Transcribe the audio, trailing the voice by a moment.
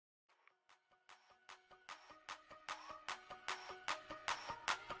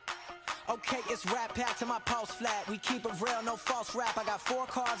Okay, it's rap pack to my pulse flat. We keep it real, no false rap. I got 4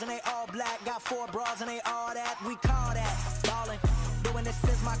 cars and they all black. Got 4 bras and they all that. We call that ballin'. Doing this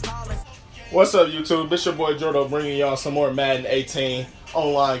is my calling. What's up, YouTube? This your boy Jordo bringing y'all some more Madden 18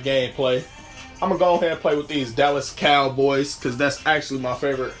 online gameplay. I'm gonna go ahead and play with these Dallas Cowboys because that's actually my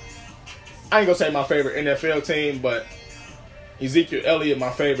favorite. I ain't gonna say my favorite NFL team, but Ezekiel Elliott,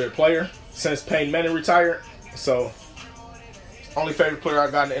 my favorite player since Peyton Manning retired. So, only favorite player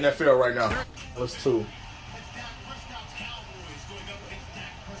I got in the NFL right now. Let's two.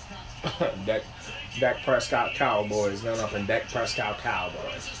 Dak Prescott Cowboys going up in Dak Prescott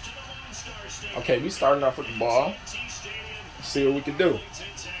Cowboys. Okay, we starting off with the ball. Let's see what we can do.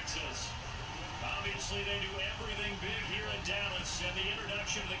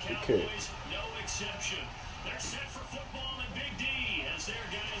 Okay.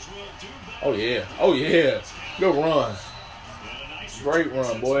 Oh yeah, oh yeah. Good run. Great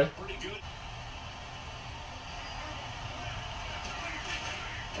run, boy.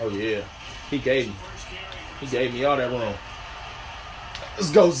 Oh yeah. He gave me all that room. Let's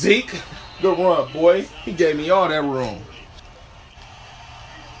go, Zeke. Good run, boy. He gave me all that room.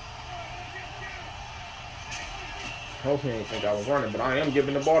 I hope he didn't think I was running, but I am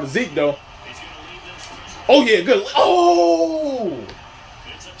giving the ball to Zeke, though. Oh, yeah, good. Oh!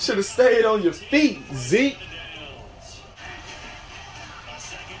 Should have stayed on your feet, Zeke.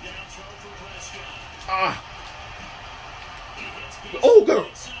 Ah. Oh, good.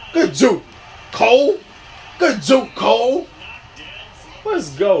 Good juke. Cole. Good juke, Cole. Let's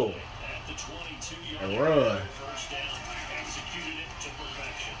go. And run.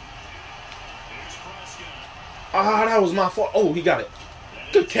 Ah, that was my fault. Oh, he got it.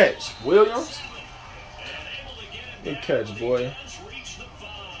 Good catch, Williams. Good catch, boy.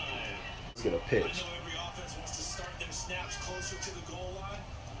 Let's get a pitch.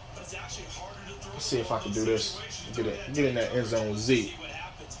 Let's see if I can do this. Get in that end zone with Zeke.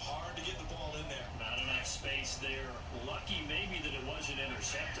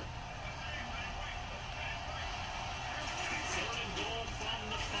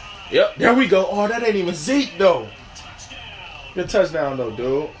 Yep, there we go. Oh, that ain't even Zeke, though. Good touchdown, though,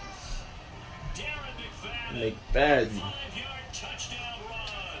 dude. McFadden.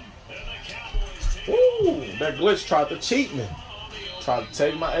 Ooh, that glitch tried to cheat me. Tried to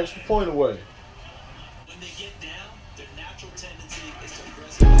take my extra point away.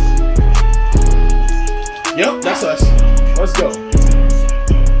 Yep, that's us. Let's go.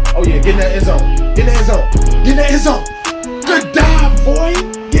 Oh, yeah, get in that end zone. Get in that end zone. Get in that end zone. Good dive, boy.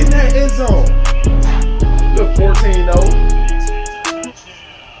 Get in that end zone. Good 14-0.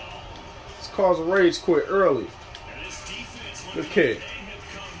 Let's cause a rage quit early. Good kick.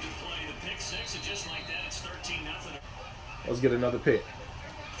 Let's get another pick.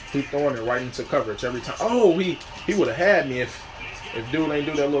 Keep throwing it right into coverage every time. Oh, he would have had me if dude ain't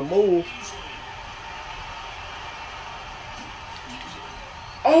do that little move.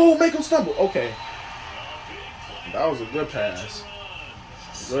 Oh, make him stumble. Okay. That was a good pass.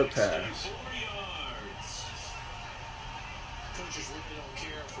 Good pass. Coaches really don't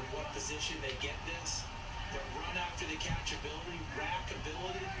care from what position they get this. But run after the catch ability, rack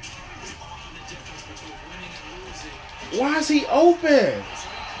ability is often the difference between winning and losing. Why is he open?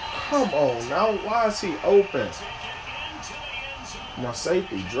 Come on now. Why is he open? My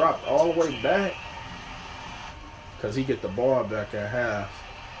safety dropped all the way back. Because he get the ball back at half.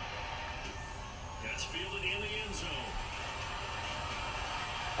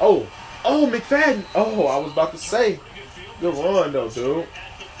 Oh, McFadden. Oh, I was about to say. Good run, though, dude.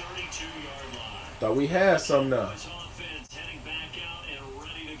 Thought we had some now.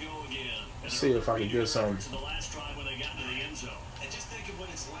 Let's see if I can get some. And just think of what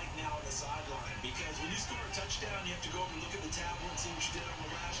it's like now on the sideline. Because when you score a touchdown, you have to go over and look at the tablet and see what you did on the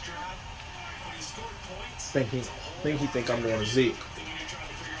last drive. When you scored points, Think I'm going to Zeke.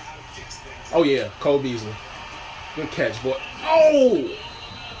 Oh, yeah, Cole Beasley. Good catch, boy. Oh!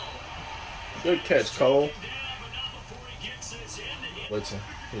 Good catch, Cole. Blitzing.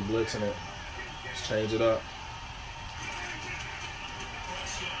 He blitzing it. Let's change it up.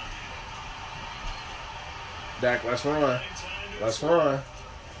 Dak, let's run. Let's run.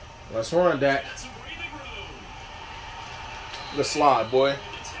 Let's run, Dak. Good slide, boy.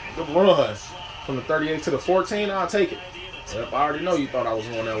 Good run. From the 38 to the 14, I'll take it. Yep, I already know you thought I was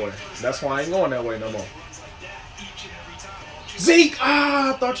going that way. That's why I ain't going that way no more. Zeke!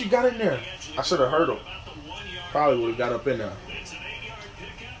 Ah, I thought you got in there. I should have heard him. Probably would have got up in there.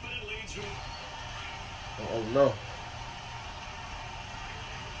 Oh, no.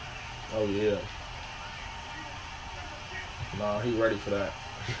 Oh, yeah. Nah, he ready for that.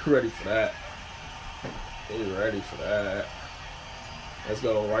 You ready for that? You ready for that? Let's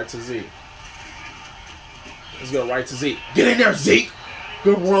go right to Zeke. Let's go right to Zeke. Get in there, Zeke.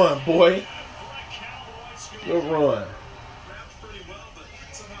 Good run, boy. Good run.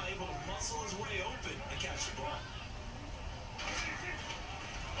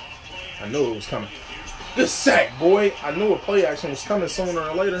 I knew it was coming. Good sack, boy. I knew a play action was coming sooner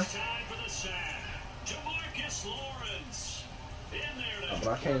or later. But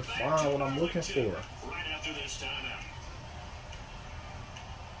I can't find what I'm looking for.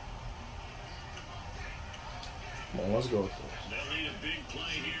 Come on, let's go with this.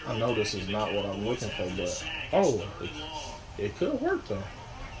 I know this is not what I'm looking for, but oh, it could have worked though.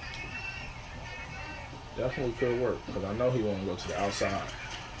 Definitely could have worked because I know he won't go to the outside.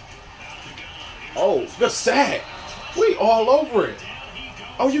 Oh, good sack. We all over it.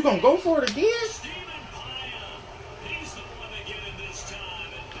 Oh, you gonna go for it again?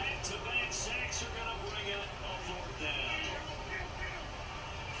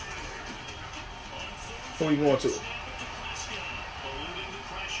 Who are you going to?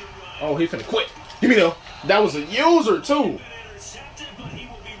 Oh, he finna quit. Give me though. That was a user too.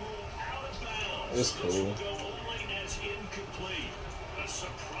 It's cool.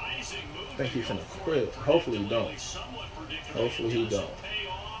 I think he finna quit. Hopefully he don't. Hopefully he don't.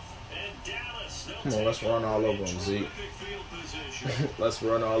 Come on, let's run all over him, Zeke. Let's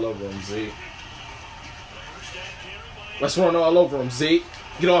run all over him, Zeke. Let's run all over him, Zeke.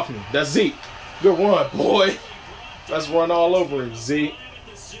 Get off me. That's Zeke. Good run, boy. Let's run all over him, Zeke.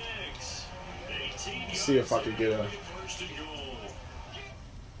 See if I can get a...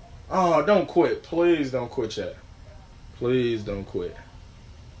 Oh, don't quit. Please don't quit, chat. Please don't quit.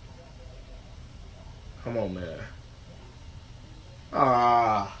 Come on, man.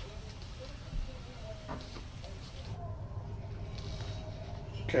 Ah.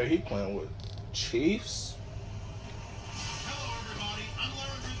 Okay, he playing with Chiefs.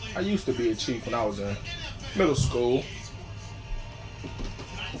 I used to be a Chief when I was in middle school.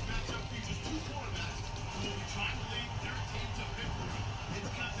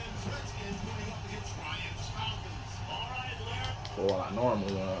 For what I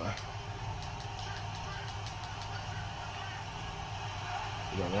normally run.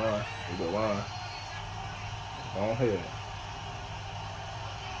 You gonna run. You gonna run. Go ahead.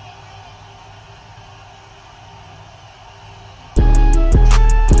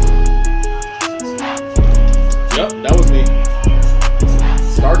 Yep, that was me.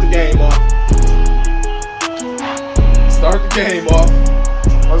 Start the game off. Start the game off.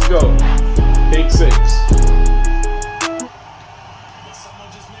 Let's go. Pick 6.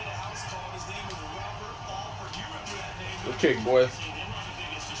 Good kick, boy.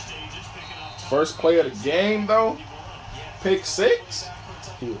 First play of the game, though. Pick 6.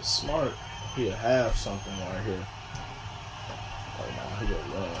 He was smart. He'll have something right here. Oh, no, he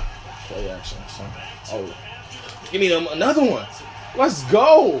gonna run. Play action or something. Oh. Give me another one. Let's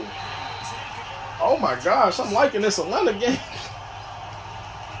go. Oh my gosh, I'm liking this Atlanta game.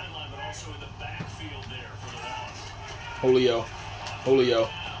 Julio.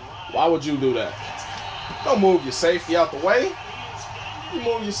 Why would you do that? Don't move your safety out the way. You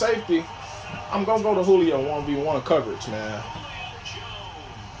move your safety. I'm going to go to Julio 1v1 coverage, man.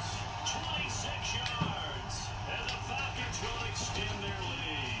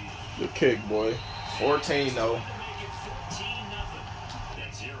 Good kick, boy. 14, though.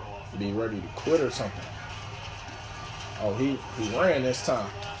 Be ready to quit or something. Oh, he ran this time.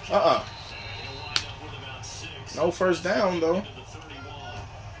 No first down, though.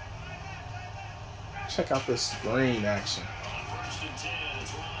 Check out this screen action.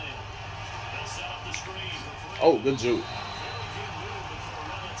 Oh, good juke.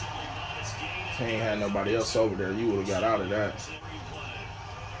 If he ain't had nobody else over there, you would have got out of that.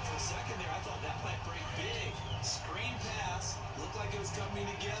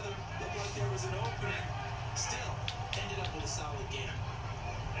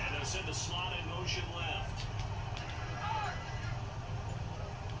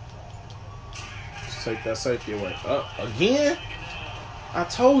 Take that safety away. Again? I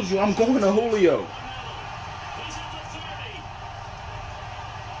told you I'm going to Julio.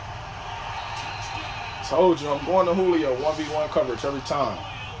 Told you I'm going to Julio. 1v1 coverage every time.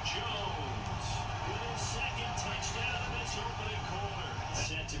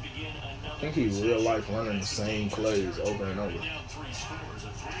 I think he's real life running the same plays over and over.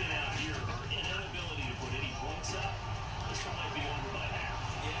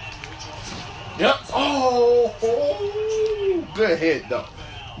 Yep. Oh, good hit though.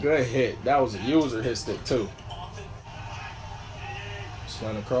 Good hit. That was a user hit stick too.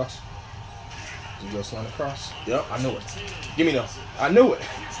 slant across. Did you go slant across? Yep, I knew it. Give me no. I knew it.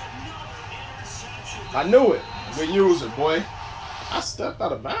 I knew it. Good user, boy. I stepped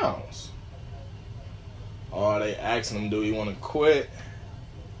out of bounds. Oh, they asking him, do he want to quit?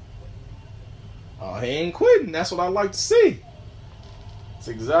 Oh, he ain't quitting. That's what I like to see. That's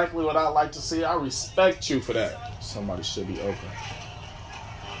exactly what I like to see. I respect you for that. Somebody should be open.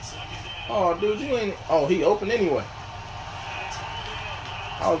 Oh, dude, you ain't... Oh, he open anyway.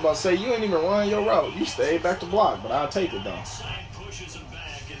 I was about to say, you ain't even run your route. You stayed back to block, but I'll take it, though.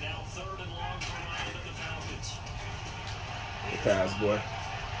 Good pass, boy.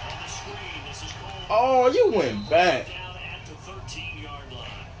 Oh, you went back.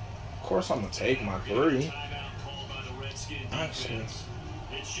 Of course, I'm going to take my 3. Actually,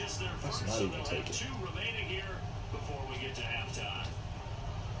 let's not even take it.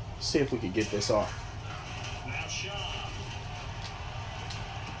 See if we can get this off.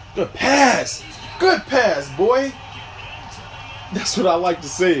 Good pass. Good pass, boy. That's what I like to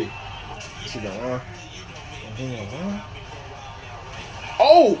see. She gonna run.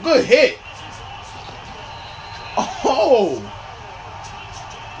 Oh, good hit. Oh,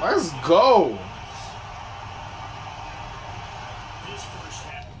 let's go.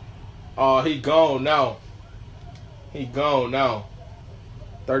 Oh, he gone now. He gone now.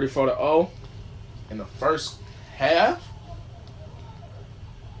 34-0 in the first half.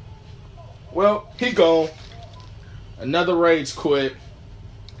 Well, he gone. Another rage quit.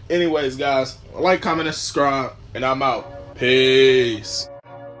 Anyways, guys, like, comment, and subscribe, and I'm out. Peace.